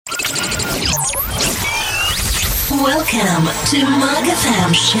Welcome to Mug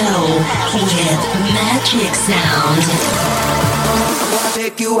FM Show with Magic Sound. Wanna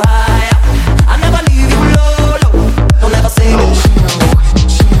take you higher. I never leave you low, low. Don't ever say no.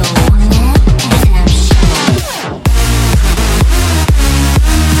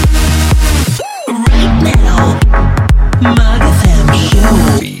 Right now, Mug FM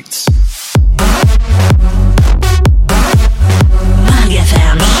Show beats. Mug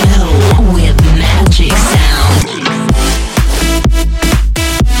FM Show with Magic Sound.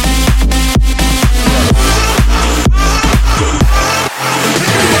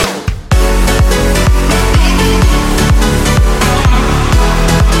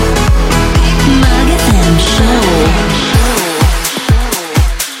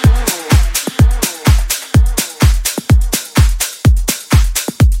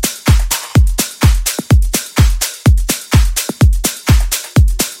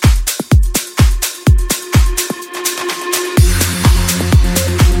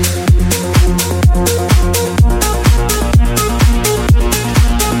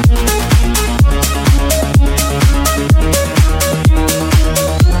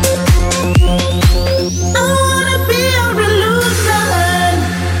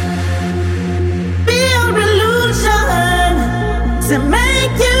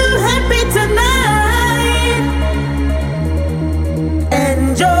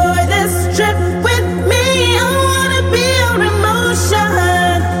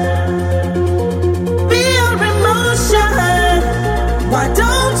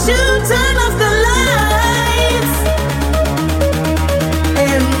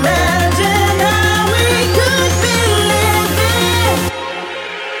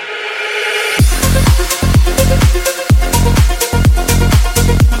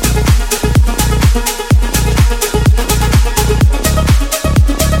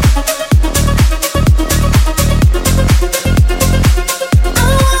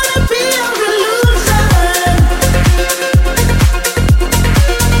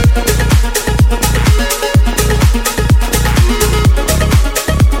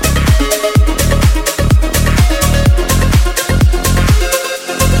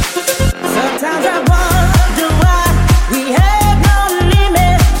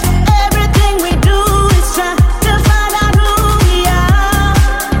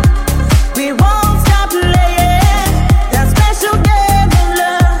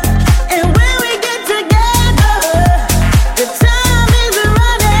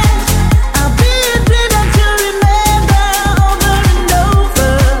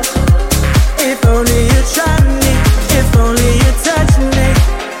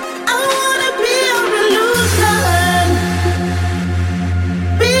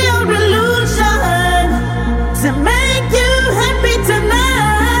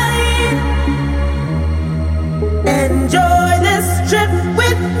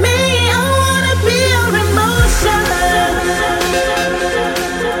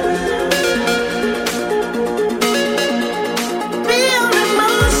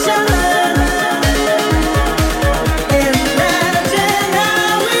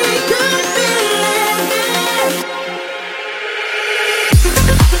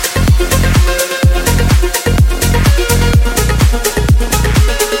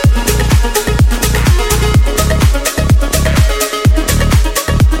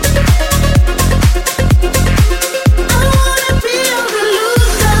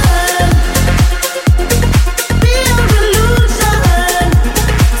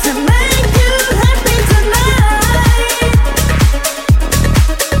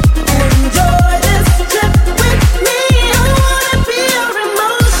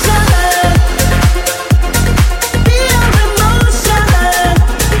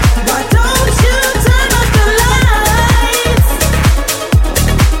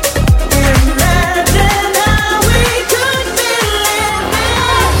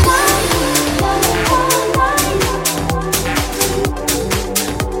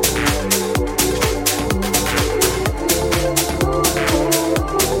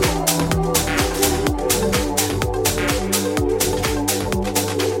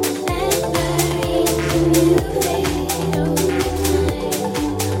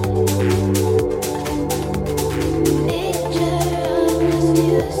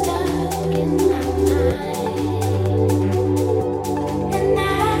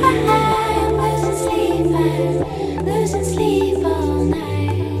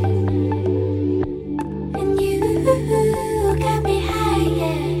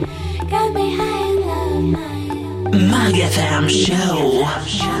 Mug FM Show.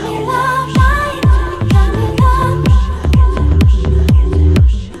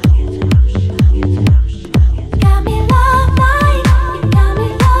 Got me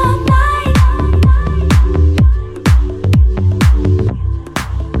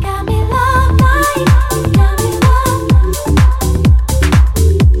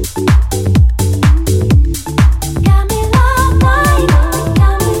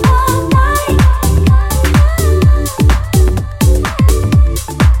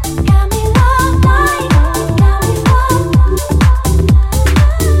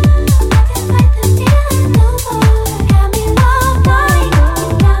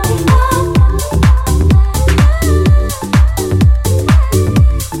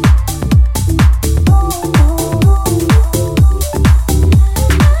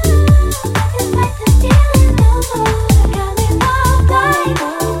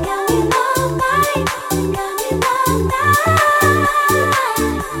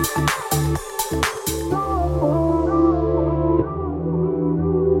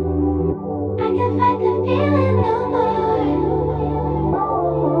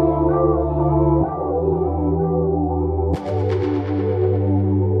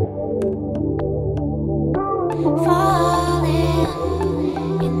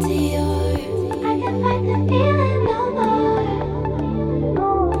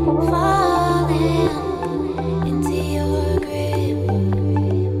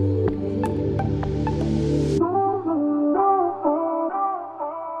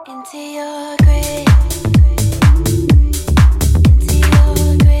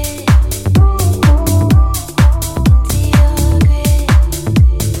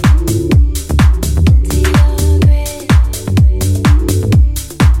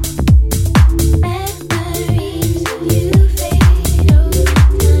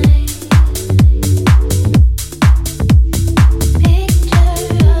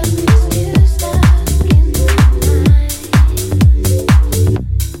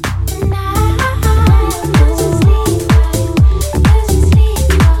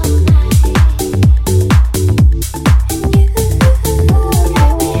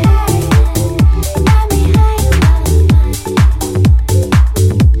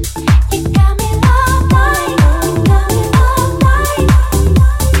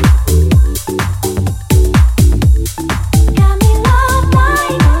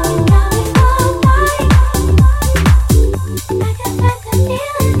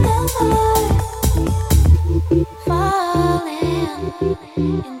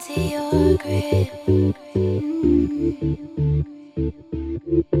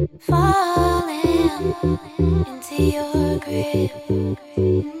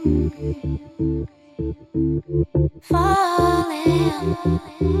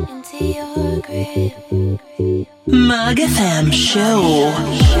Mug FM Show.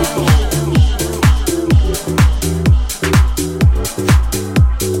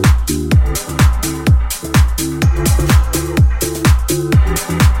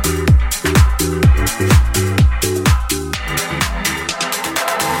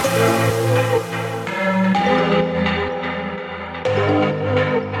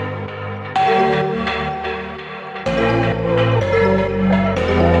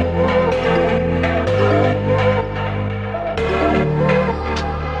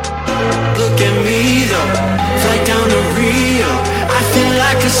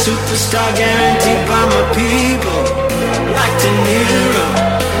 Superstar guaranteed by my people. Like De Niro,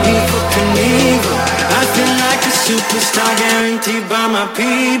 Evel Knievel. I feel like a superstar guaranteed by my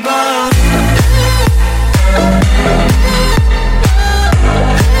people.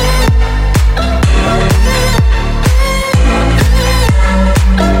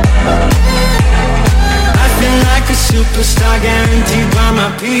 I feel like a superstar guaranteed by my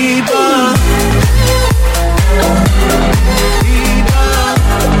people.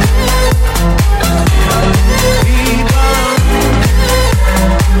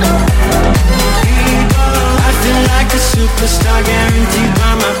 Superstar guaranteed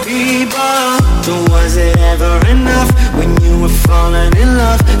by my people. So was it ever enough when you were falling in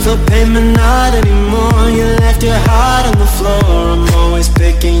love? Felt pain but not anymore. You left your heart on the floor. I'm always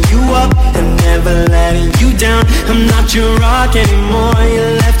picking you up and never letting you down. I'm not your rock anymore. You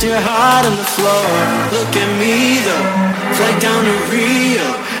left your heart on the floor. Look at me though, fly down to Rio.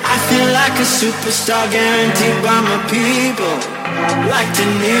 I feel like a superstar guaranteed by my people. Like De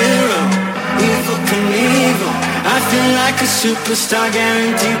Niro, Evel Knievel. I feel like a superstar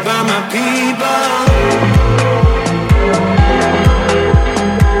guaranteed by my people.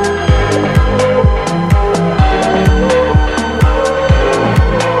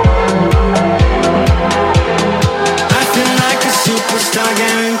 Superstar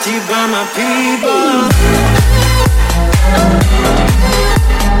guaranteed by my people.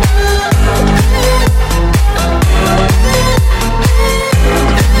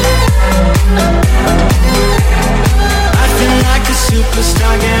 I feel like a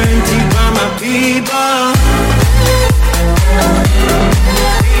superstar guaranteed by my people.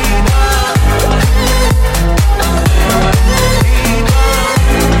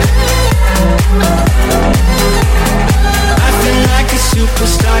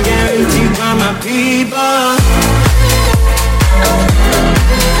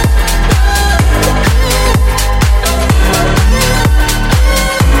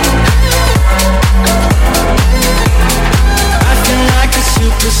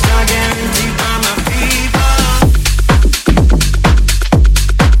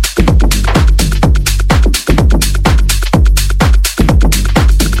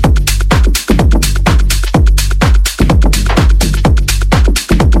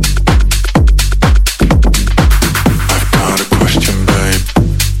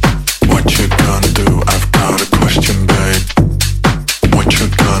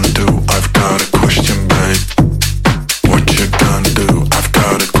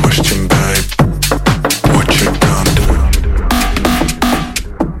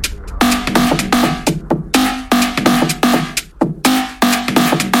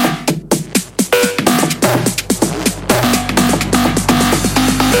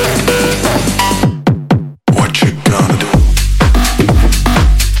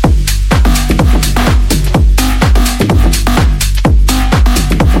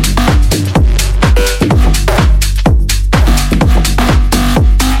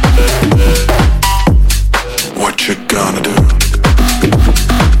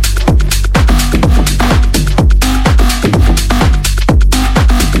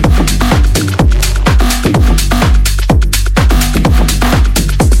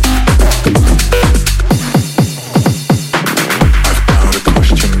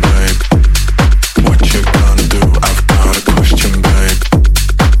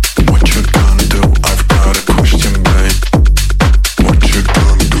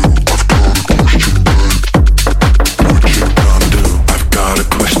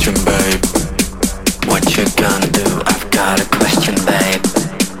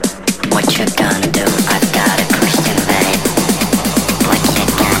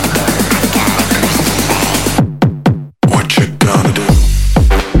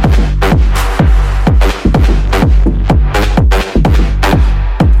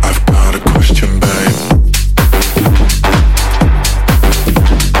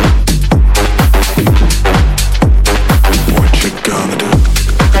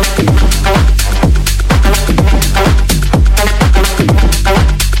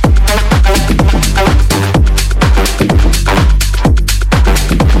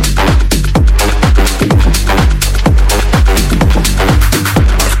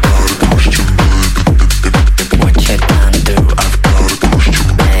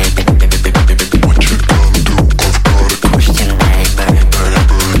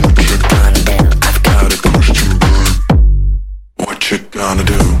 gonna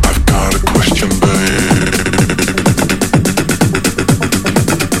do? I've got a question, babe.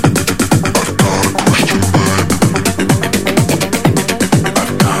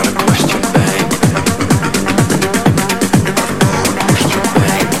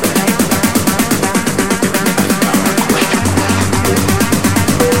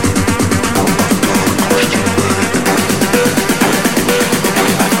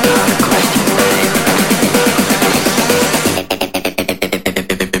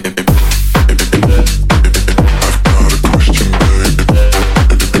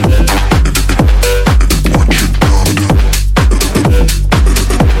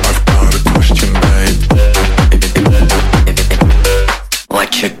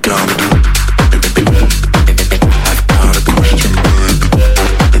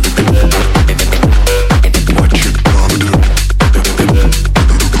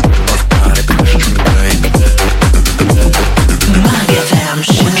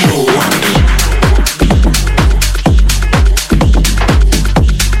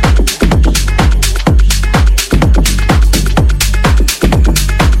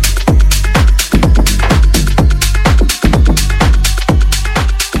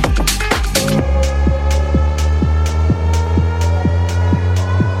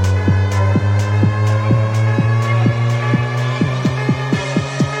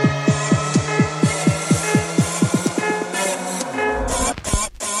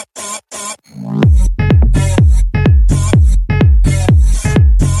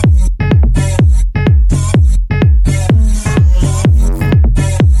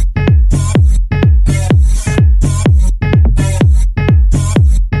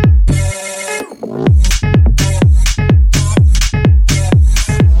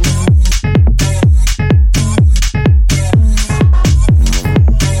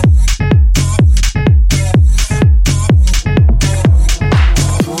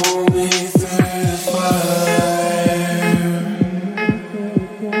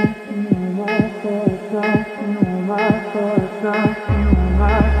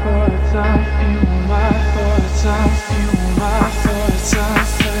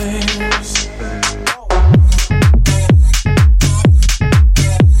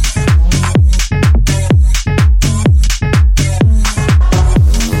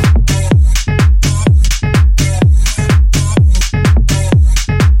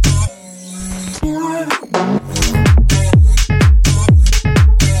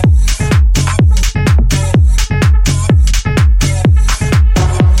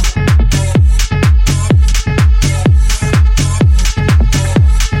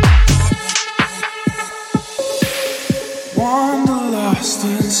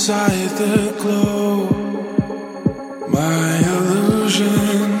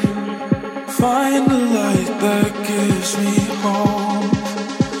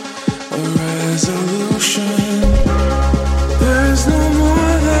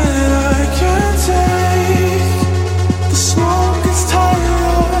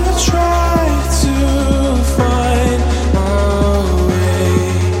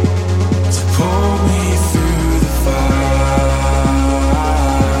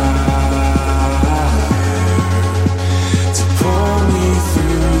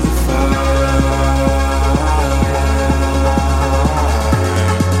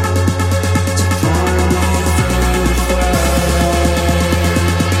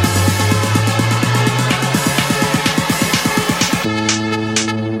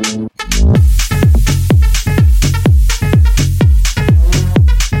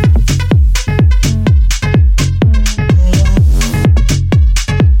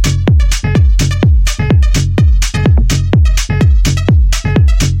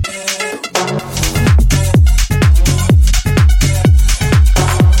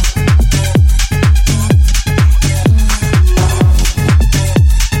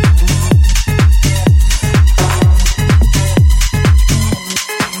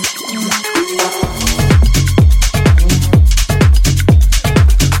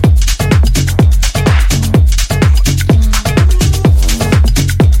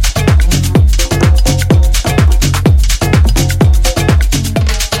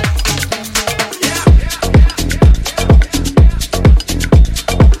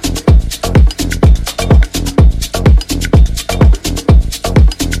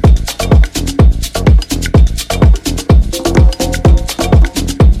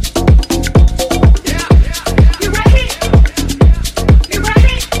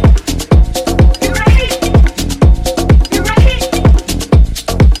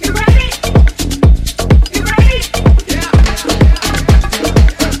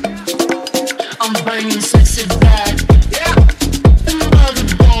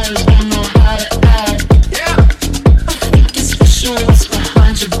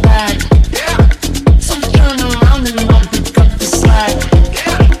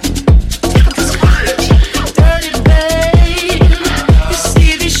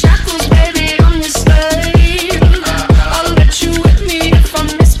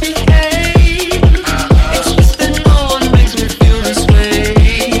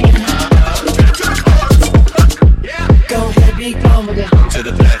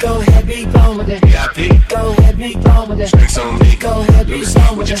 it. VIP. Go ahead, be gone with it. Drinks on me. Go ahead, be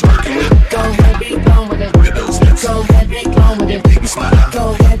gone with it. Working with. Go ahead, be gone with it. Look at those lips. Go ahead, be gone with it. Make me smile.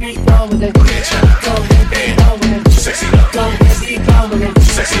 Go ahead, be gone with it. Go ahead, child. Go ahead, be gone with it. She's sexy now. Go ahead, be gone with it.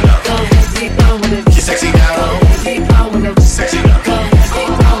 She's sexy now. Go ahead, be gone with it. She's sexy now. Go ahead, be gone with it. She's sexy now. Go ahead,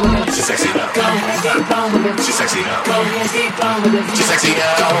 be gone with it. She's sexy now. Go ahead, be gone with it. She's sexy now. Go ahead, be gone with it. She's sexy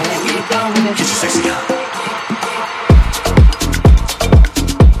now. Go ahead, be gone with it. She's sexy now.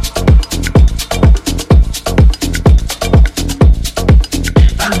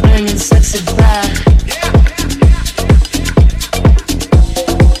 Sexy back.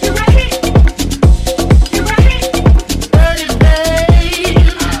 You ready? You ready? Dirty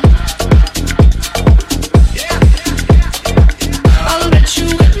babe. I'll let you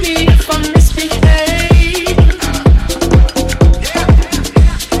with me if I misbehave.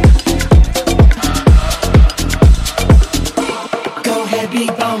 Go ahead, be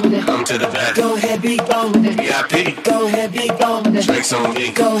gone with it. Come to the back. Go ahead, be gone with it. VIP. Go ahead, be gone with it. Drinks on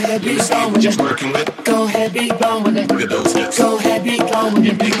me. Go ahead, be gone with it. Working with. Go ahead, be gone with it. Look at those lips. Go ahead, be gone with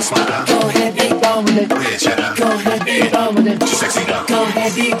it. Make me smile. Go ahead, be gone with it. Go ahead, child. Go ahead, be gone with it. She's sexy now. Go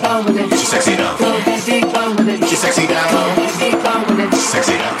ahead, be gone with it. She's sexy now. Go ahead, be gone with it. She's sexy now. Go ahead, be gone with it. She's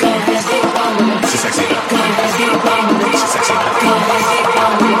sexy now. Go ahead, be gone with it. She's sexy now. Go ahead, be gone with it. She's sexy now. Go ahead, be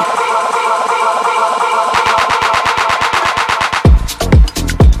gone with it.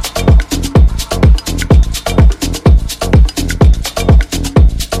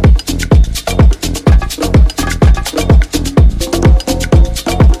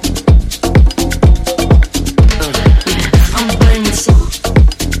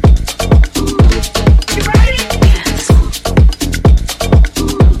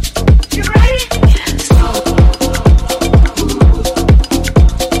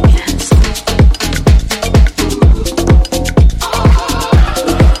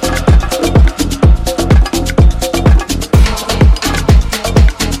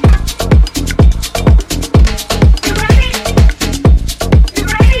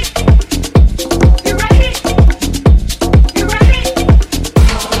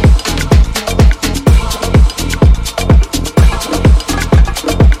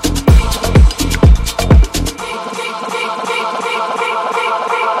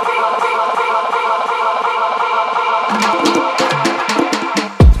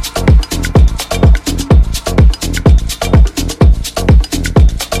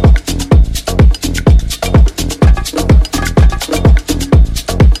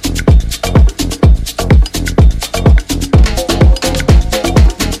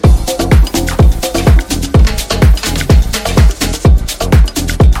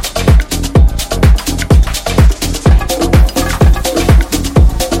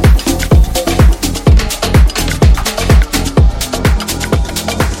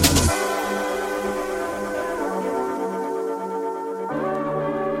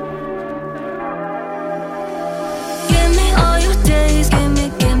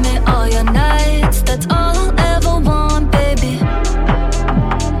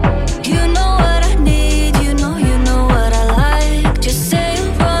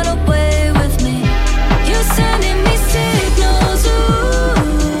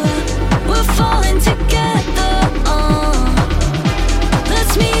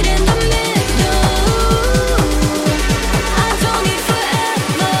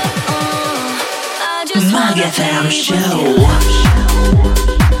 MAGFM Show.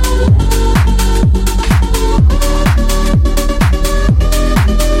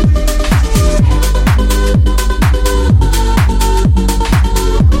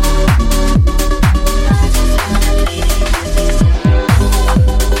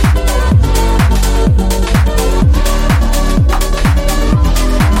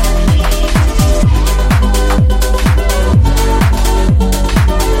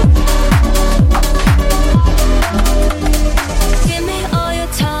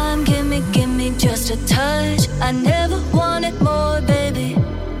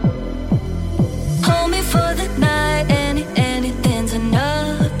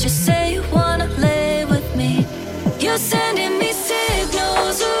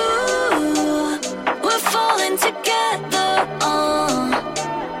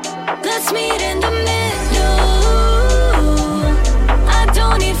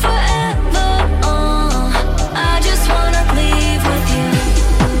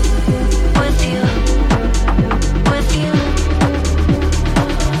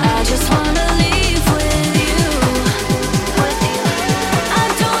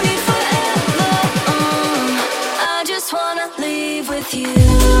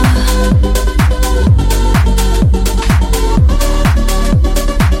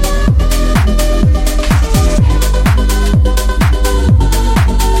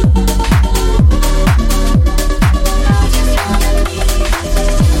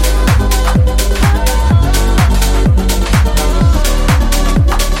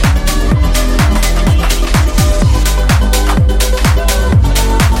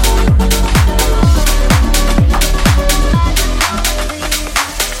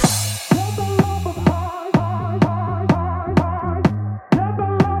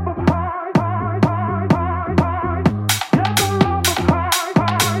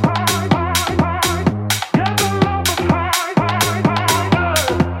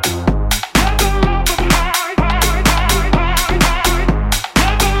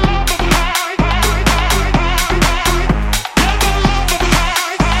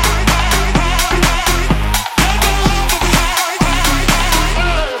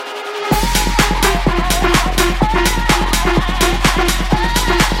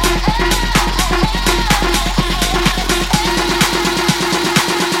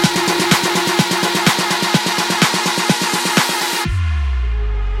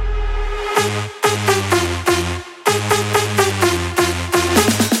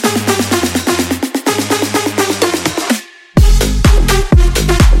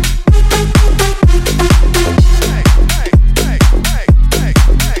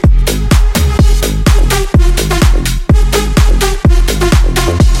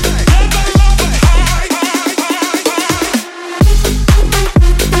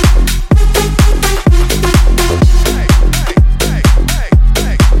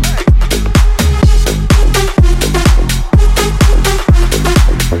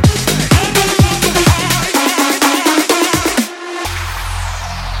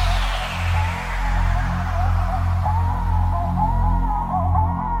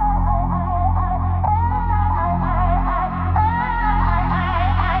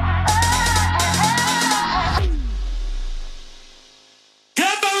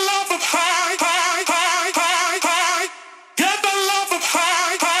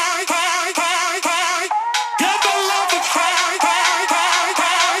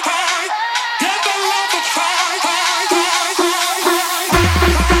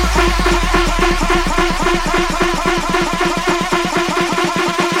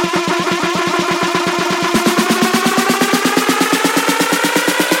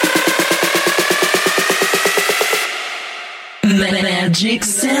 Magic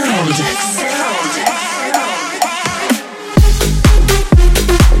Sound.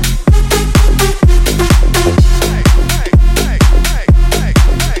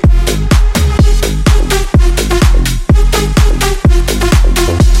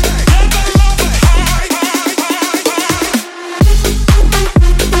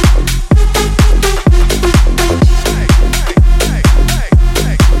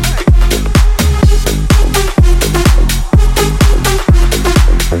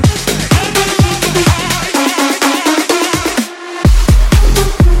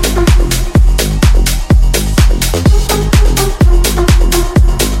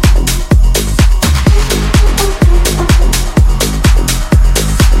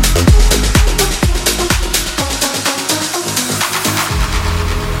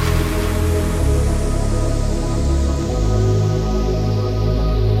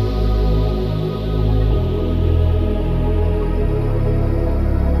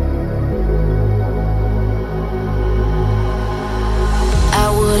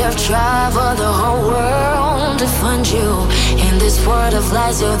 Travel the whole world to find you. In this world of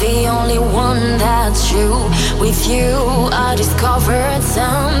lies, you're the only one that's true. With you, I discovered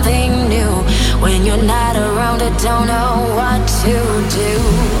something new. When you're not around, I don't know what to do.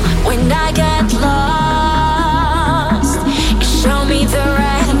 When I get lost, you show me the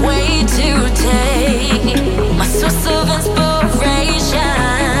right way to take. My source of inspiration,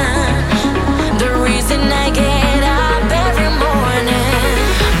 the reason I get up every morning.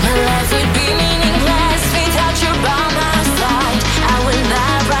 Life would be meaningless without you by my side. I will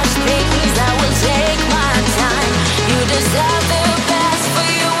not rush things, I will take my time. You deserve the best, for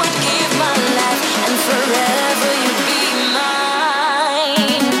you would give my life, and forever you'd be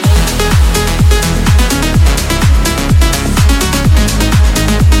mine.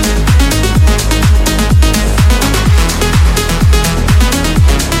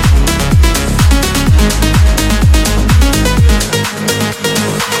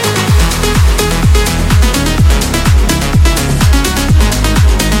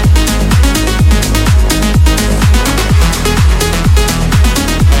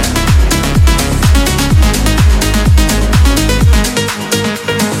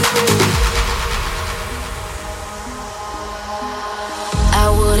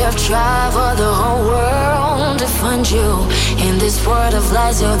 Travel the whole world to find you. In this world of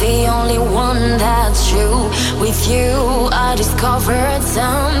lies, you're the only one that's true. With you, I discovered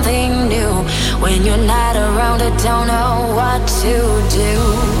something new. When you're not around, I don't know what to do.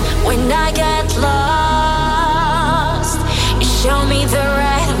 When I get lost, you show me the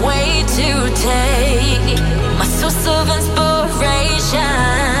right way to take. My source of inspiration,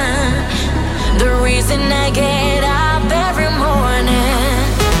 the reason I get up every morning.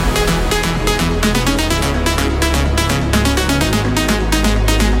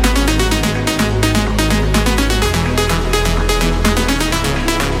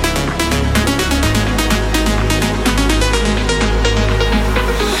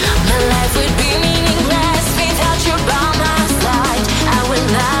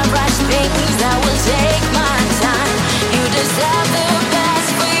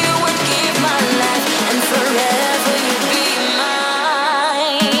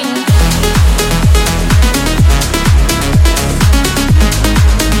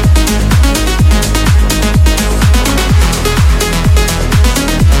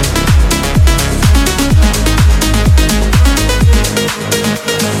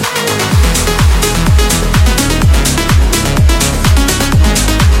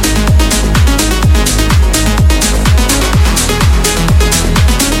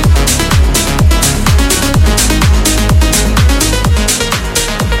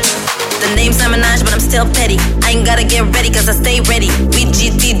 Petty. I ain't gotta get ready cause I stay ready. We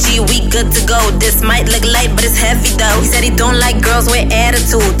GTG, we good to go. This might look light but it's heavy though. He said he don't like girls with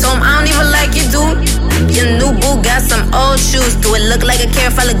attitude. Told him I don't even like you, dude. Your new boo got some old shoes. Do it look like I care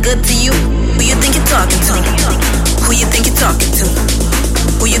if I look good to you? Who you think you're talking to? Who you think you're talking to?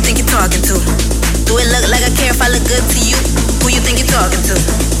 Who you think you're talking to? Do it look like I care if I look good to you? Who you think you're talking to?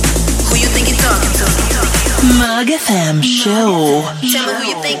 Who you think you're talking to? Mag FM Show. Tell me who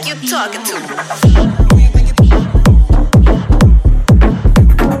you think you're talking to.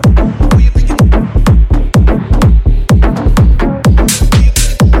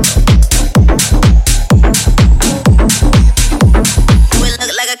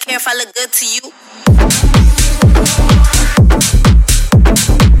 If I look good to you. Do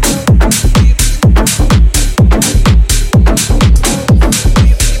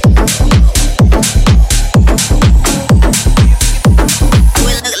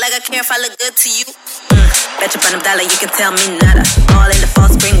it look like I care if I look good to you? Bet your on them dollar, you can tell me nada. All in the fall,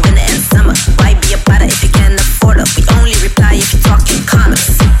 spring, winter, and summer. Why be about it if you can't afford it? We only reply if you're talking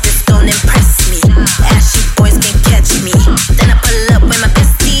commas. This don't impress me. Ashy boys can catch me. Then I pull up with my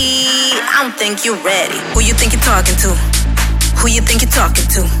bestie. I don't think you ready. Who you think you're talking to? Who you think you're talking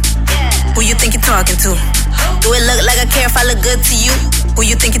to? Who you think you're talking to? Do it look like I care if I look good to you? Who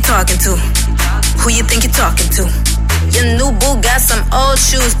you think you're talking to? Who you think you're talking to? Your new boo got some old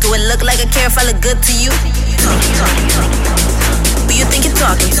shoes. Do it look like I care if I look good to you? Who you think you're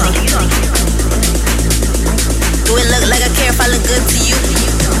talking to? Do it look like I care if I look good to you?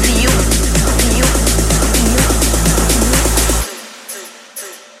 To you? To you?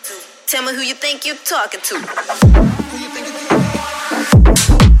 Tell me who you think you're talking to. Who you think you're talking to?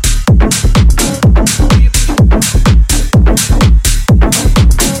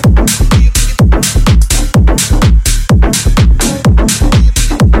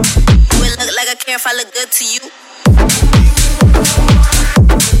 If I look good to you. Do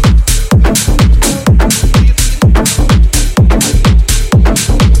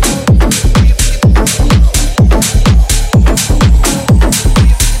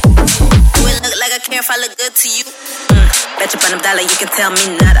it look like I care if I look good to you? Bet you on them dollar, you can tell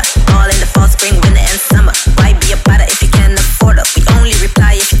me nada. All in the fall, spring, winter, and summer. Why be about it if you can't afford it? We only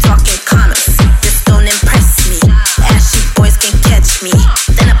reply if you're talking commas. This don't impress me. Ashy boys can catch me.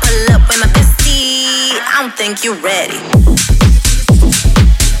 Then I pull up with my best. I don't think you're ready.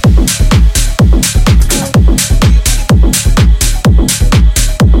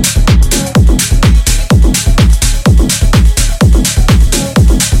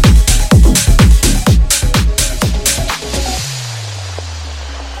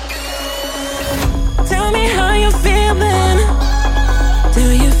 Tell me how you're feeling.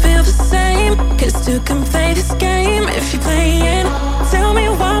 Do you feel the same? 'Cause two can play this game if you're playing. Tell me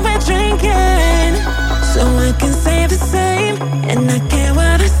what we're drinking, so I can say the same.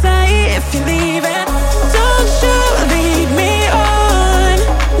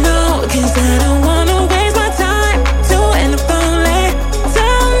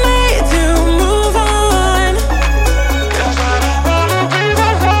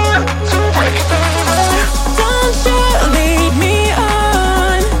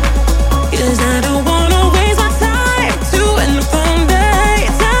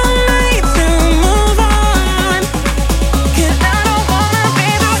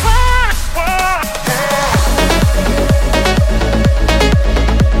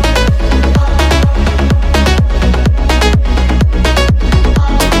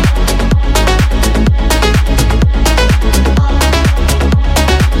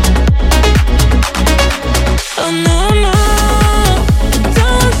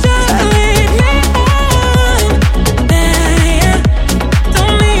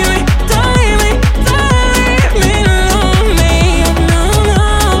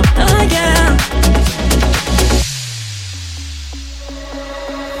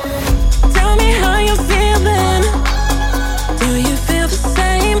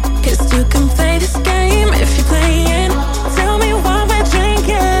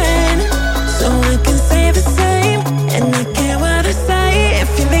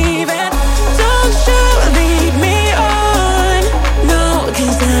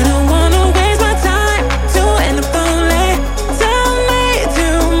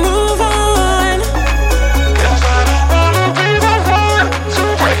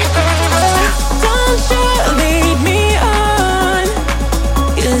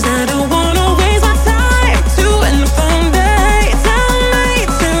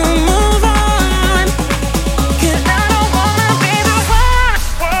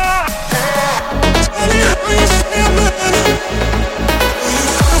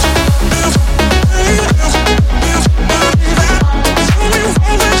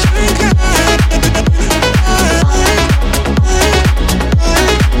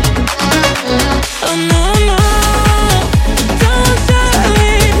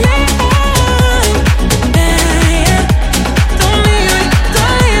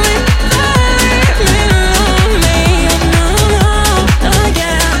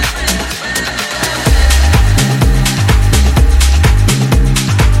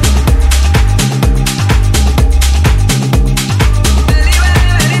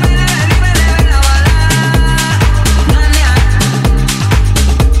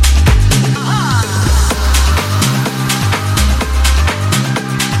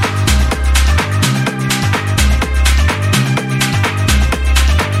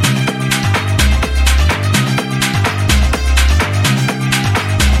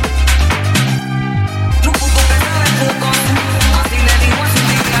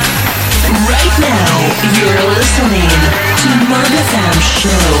 You're listening to Mug FM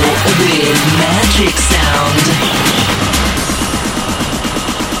Show with Magic Sound.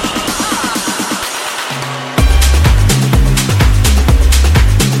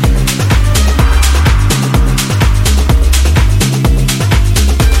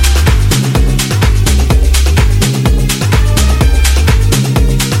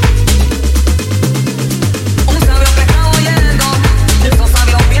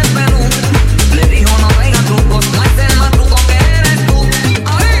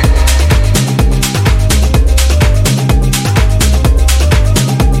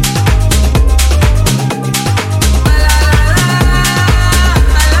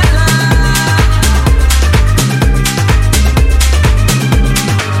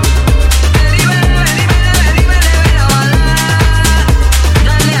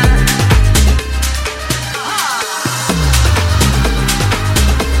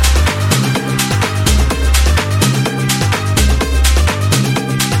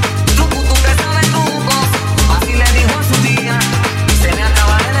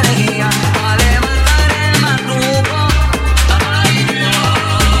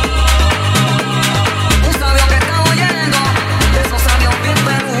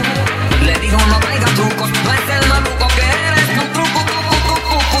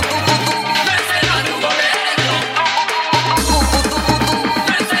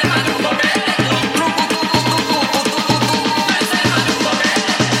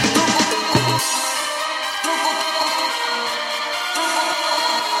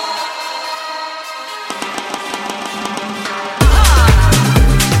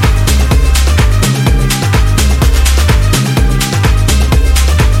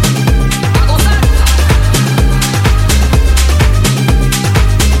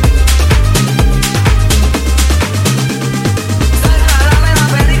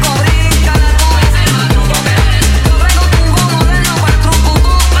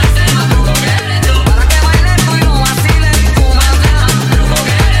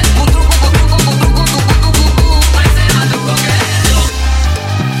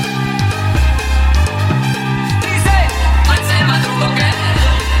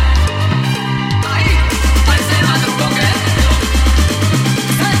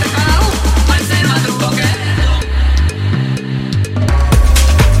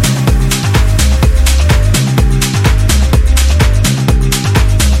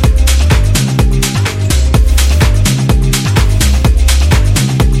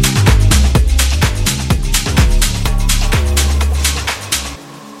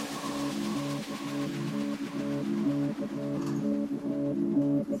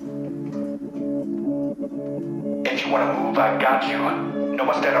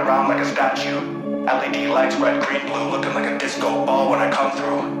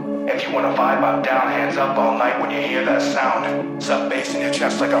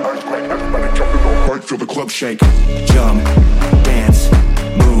 Shake, jump, dance,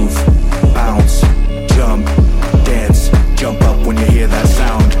 move, bounce, jump, dance, jump up when you hear that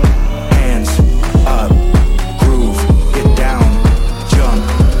sound. Hands up, groove, get down, jump,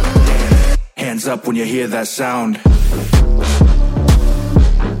 dance. Hands up when you hear that sound.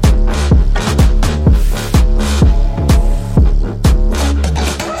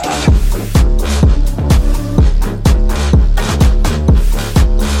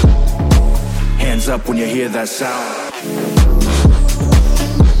 Up when you hear that sound.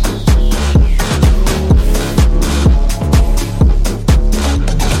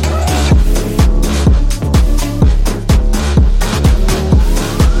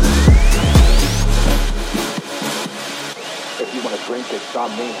 If you wanna drink, it's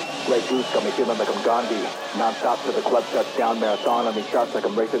on me. Grey Goose got me feeling like I'm Gandhi. Non-stop till the club shuts down. Marathon on these shots like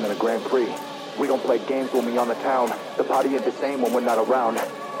I'm racing in a Grand Prix. We don't play games when we on the town. The party ain't the same when we're not around.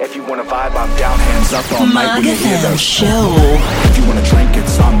 If you wanna vibe, I'm down, hands up all night when you hear that show. If you wanna drink,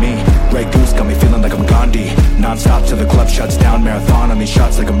 it's on me. Grey Goose got me feeling like I'm Gandhi. Non-stop till the club shuts down. Marathon on these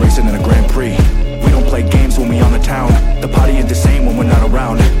shots like I'm racing in a Grand Prix. We don't play games when we on the town. The party ain't the same when we're not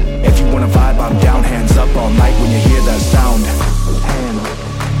around. If you wanna vibe, I'm down, hands up all night when you hear that sound. Hands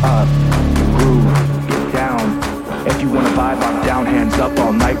up, groove, get down. If you wanna vibe, I'm down, hands up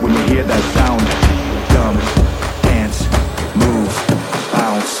all night when you hear that sound. Jump, dance, move,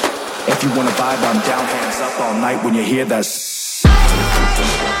 bounce. If you wanna vibe, I'm down, hands up all night when you hear that.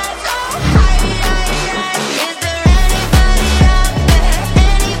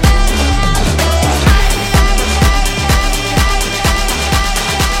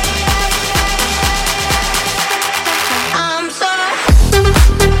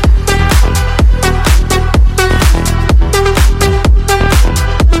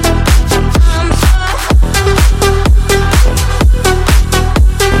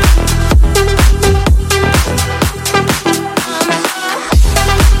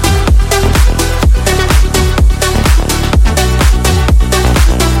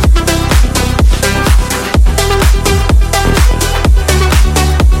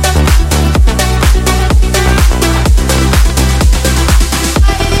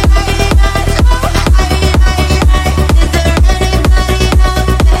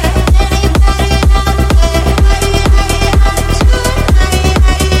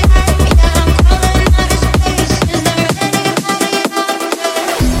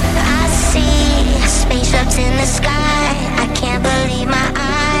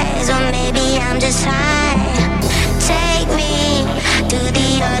 other side. Take me to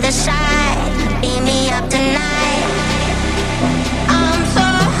the other side. Beat me up tonight. I'm so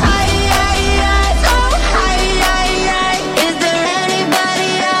high, so high. Is there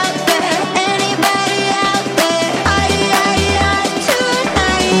anybody out there? Anybody out there? High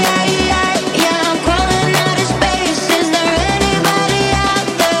tonight. Yeah, I'm crawling out of space. Is there anybody out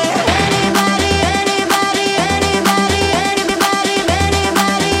there? Anybody?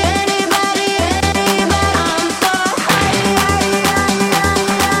 I'm so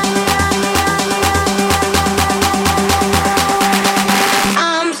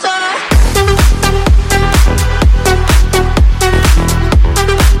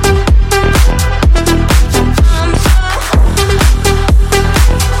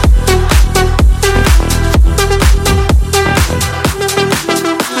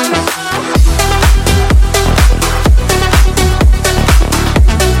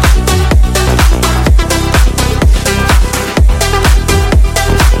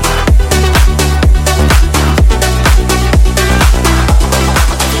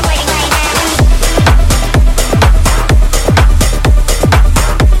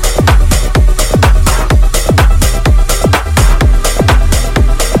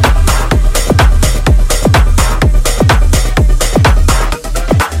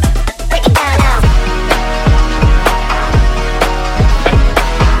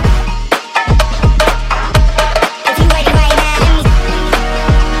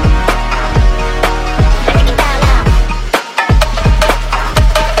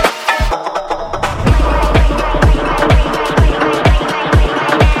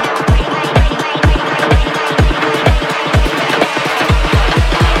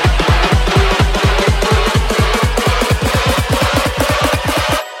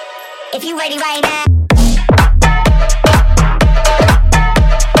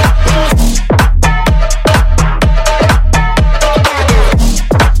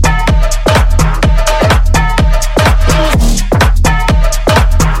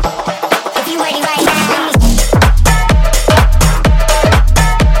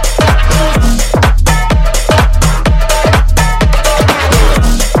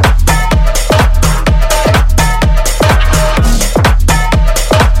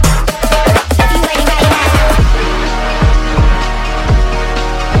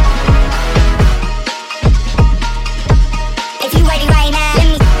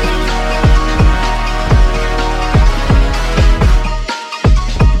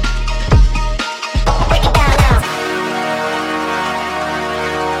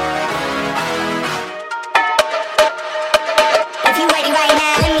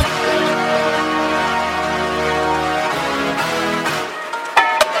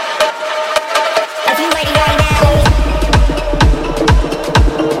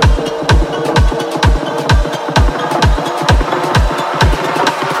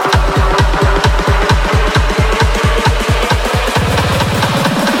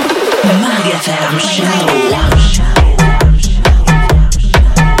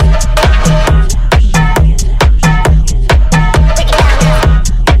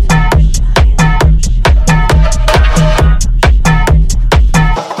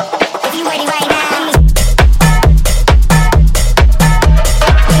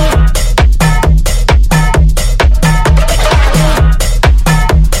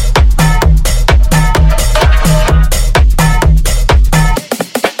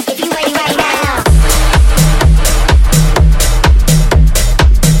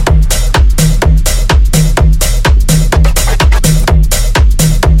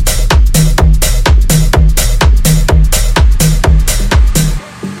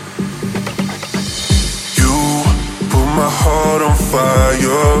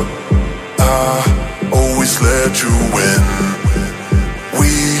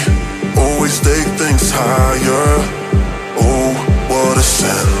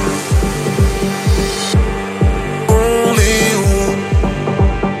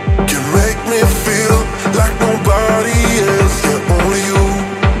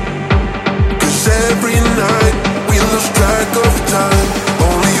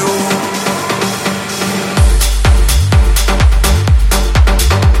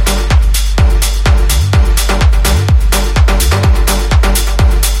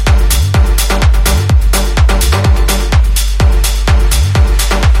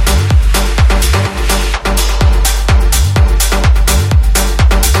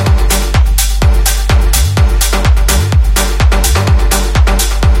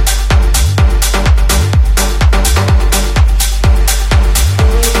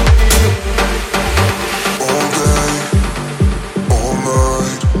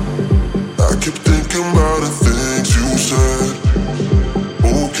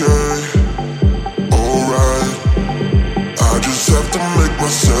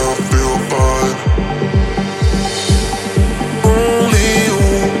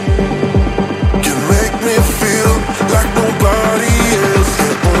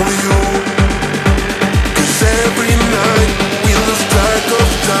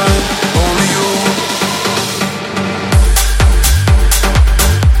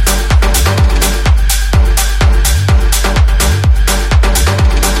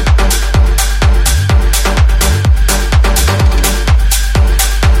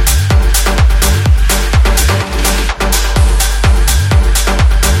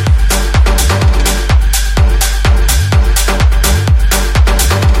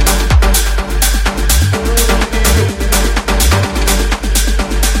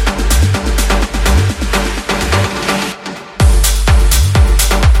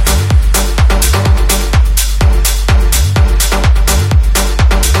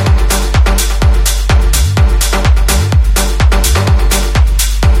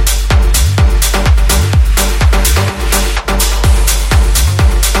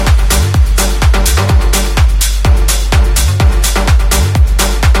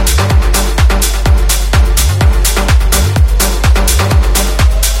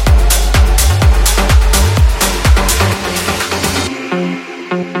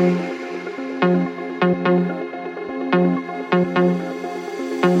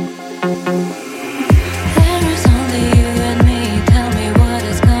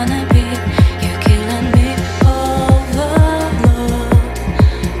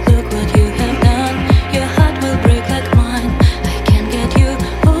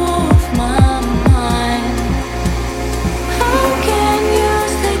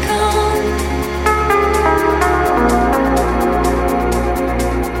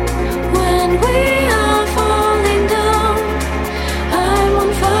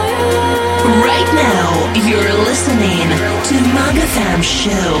Listening to Mugafam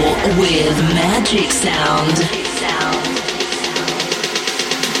Show with Magic Sound.